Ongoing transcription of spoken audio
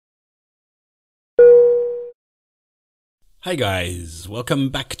Hi guys, welcome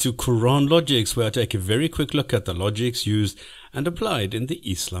back to Quran Logics, where I take a very quick look at the logics used and applied in the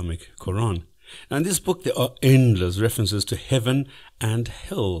Islamic Quran. Now in this book there are endless references to heaven and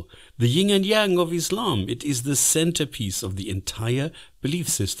hell, the yin and yang of Islam. It is the centerpiece of the entire belief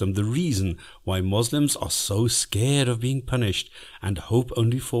system, the reason why Muslims are so scared of being punished and hope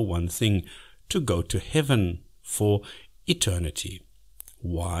only for one thing: to go to heaven for eternity.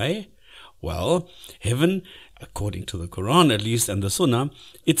 Why? Well, heaven, according to the Quran at least and the Sunnah,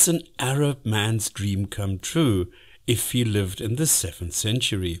 it's an Arab man's dream come true if he lived in the 7th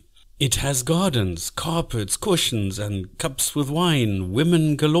century. It has gardens, carpets, cushions and cups with wine,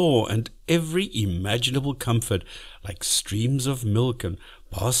 women galore and every imaginable comfort, like streams of milk and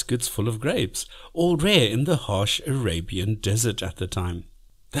baskets full of grapes, all rare in the harsh Arabian desert at the time.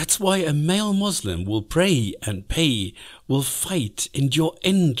 That's why a male Muslim will pray and pay, will fight, endure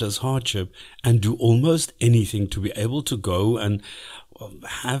endless hardship, and do almost anything to be able to go and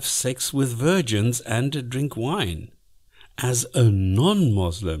have sex with virgins and drink wine. As a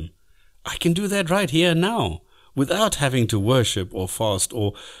non-Muslim, I can do that right here and now, without having to worship or fast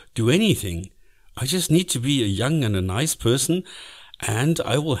or do anything. I just need to be a young and a nice person, and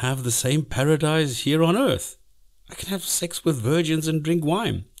I will have the same paradise here on earth. I can have sex with virgins and drink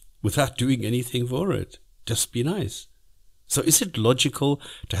wine without doing anything for it. Just be nice. So is it logical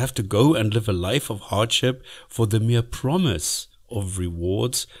to have to go and live a life of hardship for the mere promise of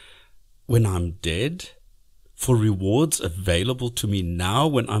rewards when I'm dead? For rewards available to me now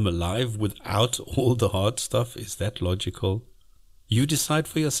when I'm alive without all the hard stuff? Is that logical? You decide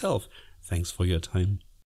for yourself. Thanks for your time.